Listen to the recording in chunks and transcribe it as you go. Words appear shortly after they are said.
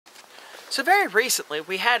So very recently,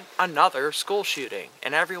 we had another school shooting,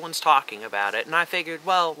 and everyone's talking about it, and I figured,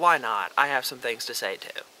 well, why not? I have some things to say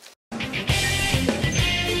too.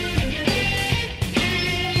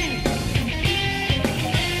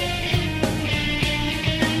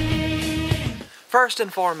 First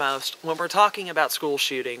and foremost, when we're talking about school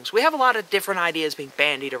shootings, we have a lot of different ideas being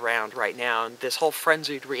bandied around right now in this whole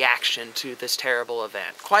frenzied reaction to this terrible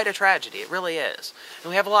event. Quite a tragedy, it really is.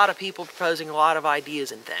 And we have a lot of people proposing a lot of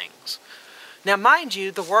ideas and things. Now, mind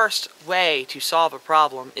you, the worst way to solve a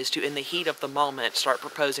problem is to, in the heat of the moment, start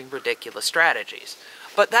proposing ridiculous strategies.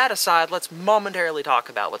 But that aside, let's momentarily talk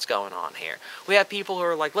about what's going on here. We have people who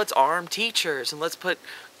are like, let's arm teachers and let's put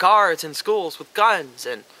guards in schools with guns.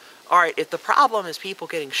 And, alright, if the problem is people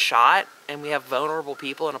getting shot and we have vulnerable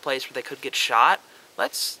people in a place where they could get shot,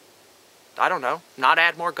 let's, I don't know, not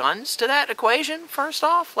add more guns to that equation, first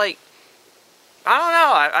off? Like, I don't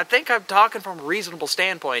know, I think I'm talking from a reasonable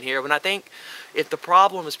standpoint here when I think if the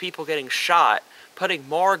problem is people getting shot, putting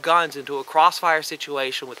more guns into a crossfire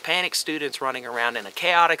situation with panicked students running around in a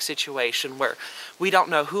chaotic situation where we don't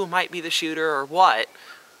know who might be the shooter or what,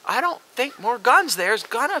 I don't think more guns there is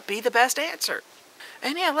gonna be the best answer.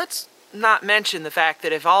 And yeah, let's not mention the fact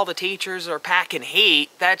that if all the teachers are packing heat,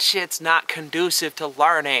 that shit's not conducive to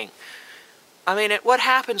learning. I mean, what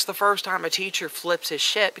happens the first time a teacher flips his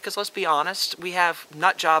shit? Because let's be honest, we have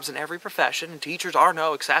nut jobs in every profession, and teachers are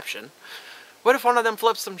no exception. What if one of them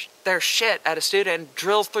flips their shit at a student and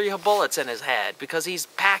drills 3 bullets in his head because he's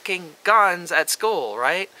packing guns at school,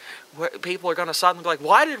 right? Where people are going to suddenly be like,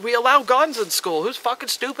 why did we allow guns in school? Whose fucking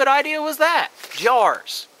stupid idea was that?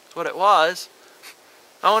 Yours. That's what it was.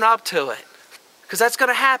 Own up to it. Because that's going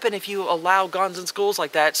to happen if you allow guns in schools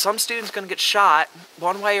like that. Some student's going to get shot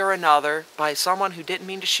one way or another by someone who didn't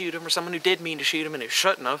mean to shoot him or someone who did mean to shoot him and who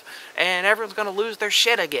shouldn't have. And everyone's going to lose their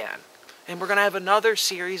shit again. And we're going to have another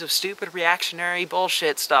series of stupid reactionary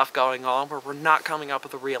bullshit stuff going on where we're not coming up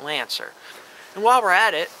with a real answer. And while we're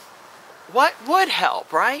at it, what would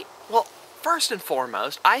help, right? Well, first and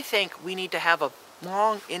foremost, I think we need to have a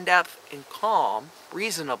long, in-depth, and calm,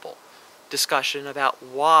 reasonable discussion about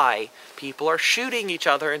why people are shooting each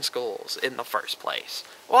other in schools in the first place.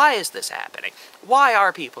 Why is this happening? Why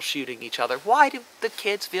are people shooting each other? Why do the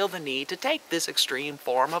kids feel the need to take this extreme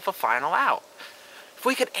form of a final out? If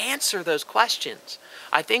we could answer those questions,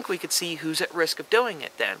 I think we could see who's at risk of doing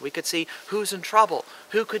it then. We could see who's in trouble,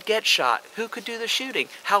 who could get shot, who could do the shooting,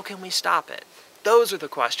 how can we stop it? Those are the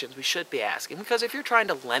questions we should be asking, because if you're trying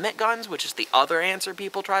to limit guns, which is the other answer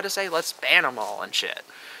people try to say, let's ban them all and shit.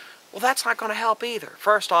 Well, that's not going to help either.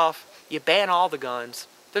 First off, you ban all the guns.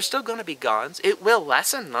 There's still going to be guns. It will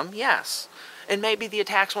lessen them, yes. And maybe the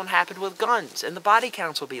attacks won't happen with guns, and the body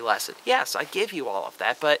counts will be lessened. Yes, I give you all of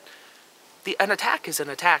that, but an attack is an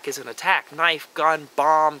attack is an attack. Knife, gun,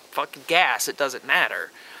 bomb, fucking gas, it doesn't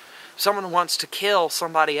matter. If someone wants to kill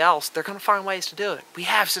somebody else, they're going to find ways to do it. We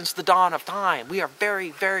have since the dawn of time. We are very,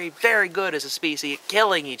 very, very good as a species at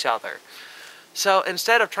killing each other. So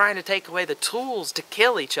instead of trying to take away the tools to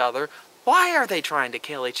kill each other, why are they trying to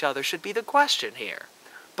kill each other should be the question here.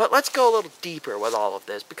 But let's go a little deeper with all of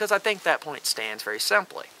this, because I think that point stands very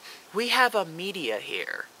simply. We have a media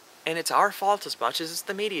here, and it's our fault as much as it's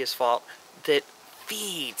the media's fault, that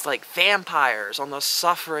feeds like vampires on the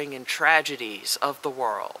suffering and tragedies of the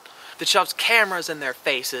world. That shoves cameras in their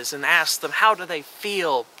faces and asks them how do they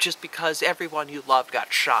feel just because everyone you loved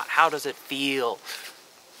got shot. How does it feel?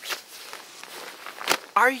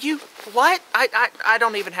 Are you... what? I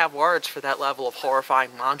don't even have words for that level of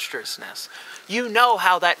horrifying monstrousness. You know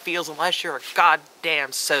how that feels unless you're a goddamn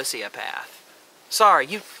sociopath.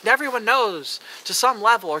 Sorry, everyone knows to some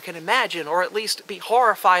level or can imagine or at least be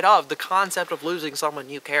horrified of the concept of losing someone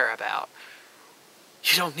you care about.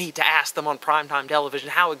 You don't need to ask them on primetime television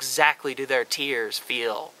how exactly do their tears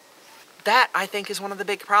feel. That, I think, is one of the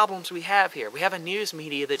big problems we have here. We have a news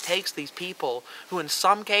media that takes these people who, in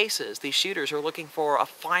some cases, these shooters are looking for a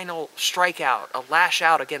final strikeout, a lash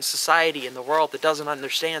out against society and the world that doesn't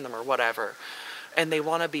understand them or whatever. And they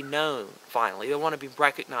want to be known, finally. They want to be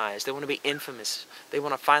recognized. They want to be infamous. They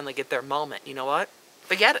want to finally get their moment. You know what?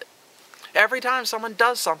 They get it. Every time someone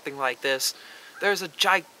does something like this, there's a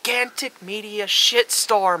gigantic media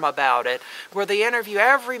shitstorm about it, where they interview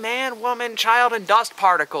every man, woman, child, and dust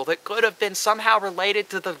particle that could have been somehow related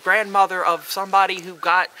to the grandmother of somebody who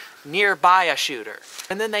got nearby a shooter.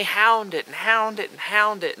 And then they hound it and hound it and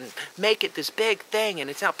hound it and make it this big thing, and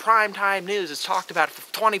it's now primetime news. It's talked about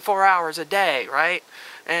for 24 hours a day, right?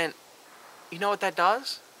 And you know what that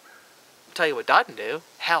does? I'll tell you what it doesn't do.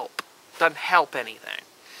 Help. Doesn't help anything.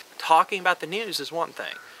 Talking about the news is one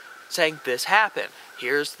thing. Saying this happened,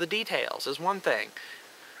 here's the details, is one thing.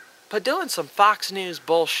 But doing some Fox News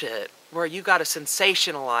bullshit where you gotta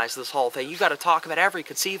sensationalize this whole thing, you gotta talk about every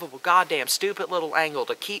conceivable goddamn stupid little angle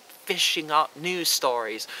to keep fishing up news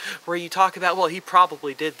stories where you talk about, well, he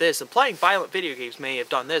probably did this, and playing violent video games may have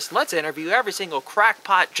done this, and let's interview every single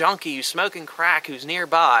crackpot junkie who's smoking crack who's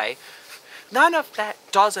nearby. None of that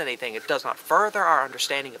does anything. It does not further our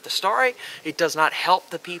understanding of the story. It does not help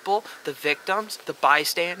the people, the victims, the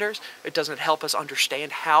bystanders. It doesn't help us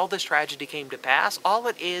understand how this tragedy came to pass. All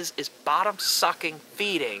it is bottom-sucking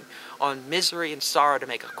feeding on misery and sorrow to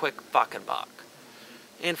make a quick fucking buck.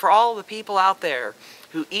 And for all the people out there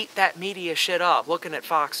who eat that media shit up, looking at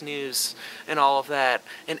Fox News and all of that,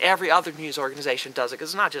 and every other news organization does it, because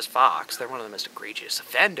it's not just Fox, they're one of the most egregious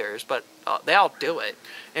offenders, but they all do it.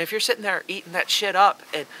 And if you're sitting there eating that shit up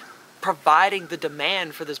and providing the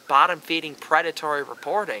demand for this bottom-feeding predatory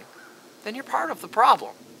reporting, then you're part of the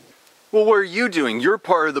problem. Well, what are you doing? You're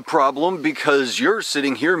part of the problem because you're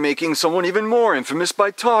sitting here making someone even more infamous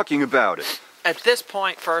by talking about it. At this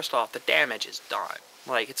point, first off, the damage is done.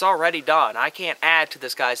 Like, it's already done. I can't add to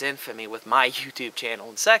this guy's infamy with my YouTube channel.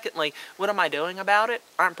 And secondly, what am I doing about it?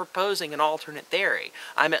 I'm proposing an alternate theory.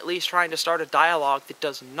 I'm at least trying to start a dialogue that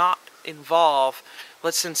does not involve,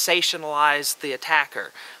 let's sensationalize the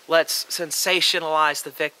attacker, let's sensationalize the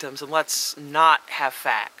victims, and let's not have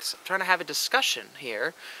facts. I'm trying to have a discussion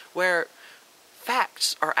here where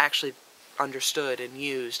facts are actually understood and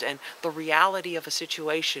used, and the reality of a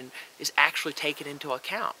situation is actually taken into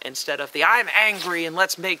account instead of the I'm angry and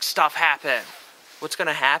let's make stuff happen. What's going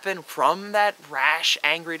to happen from that rash,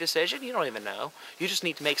 angry decision? You don't even know. You just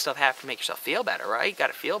need to make stuff happen to make yourself feel better, right? You got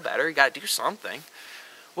to feel better. You got to do something.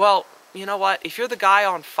 Well, you know what? If you're the guy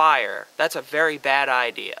on fire, that's a very bad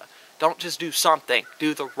idea. Don't just do something.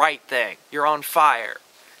 Do the right thing. You're on fire.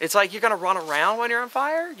 It's like you're going to run around when you're on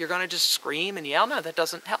fire? You're going to just scream and yell? No, that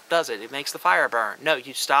doesn't help, does it? It makes the fire burn. No,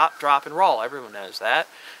 you stop, drop, and roll. Everyone knows that.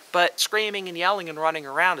 But screaming and yelling and running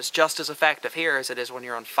around is just as effective here as it is when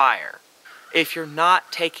you're on fire. If you're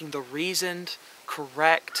not taking the reasoned,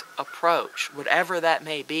 correct approach, whatever that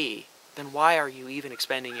may be, then why are you even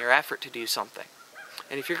expending your effort to do something?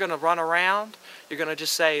 And if you're going to run around, you're going to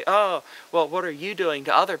just say, oh, well, what are you doing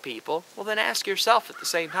to other people? Well, then ask yourself at the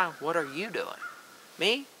same time, what are you doing?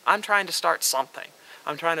 Me? I'm trying to start something.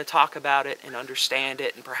 I'm trying to talk about it and understand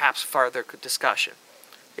it and perhaps further discussion.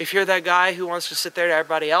 If you're that guy who wants to sit there to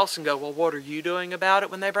everybody else and go, well, what are you doing about it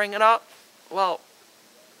when they bring it up? Well,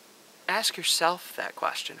 ask yourself that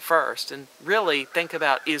question first and really think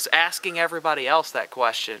about, is asking everybody else that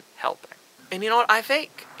question helping? And you know what? I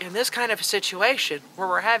think in this kind of a situation where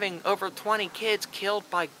we're having over 20 kids killed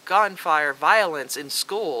by gunfire violence in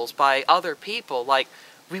schools by other people, like,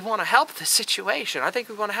 we want to help this situation. I think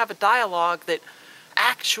we want to have a dialogue that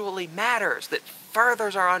actually matters, that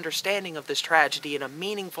furthers our understanding of this tragedy in a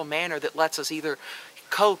meaningful manner that lets us either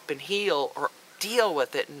cope and heal or deal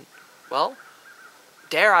with it in, well,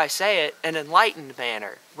 dare I say it, an enlightened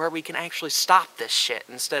manner where we can actually stop this shit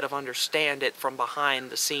instead of understand it from behind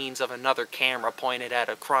the scenes of another camera pointed at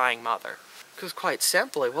a crying mother. Because quite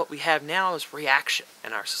simply, what we have now is reaction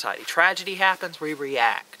in our society. Tragedy happens, we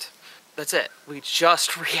react. That's it. We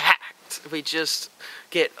just react. We just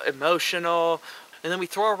get emotional, and then we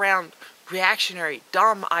throw around reactionary,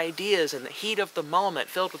 dumb ideas in the heat of the moment,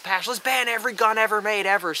 filled with passion. Let's ban every gun ever made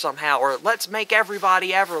ever somehow, or let's make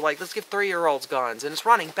everybody ever, like, let's give 3-year-olds guns, and it's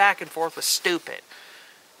running back and forth with stupid.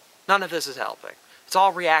 None of this is helping. It's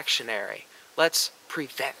all reactionary. Let's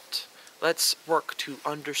prevent. Let's work to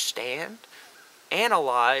understand,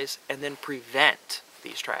 analyze, and then prevent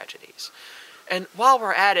these tragedies. And while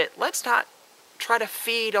we're at it, let's not try to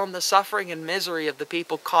feed on the suffering and misery of the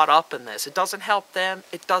people caught up in this. It doesn't help them,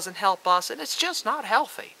 it doesn't help us, and it's just not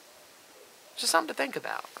healthy. It's just something to think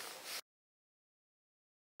about.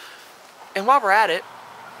 And while we're at it,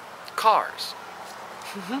 cars.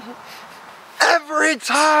 Every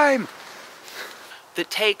time! That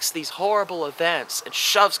takes these horrible events and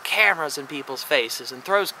shoves cameras in people's faces and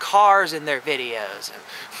throws cars in their videos. And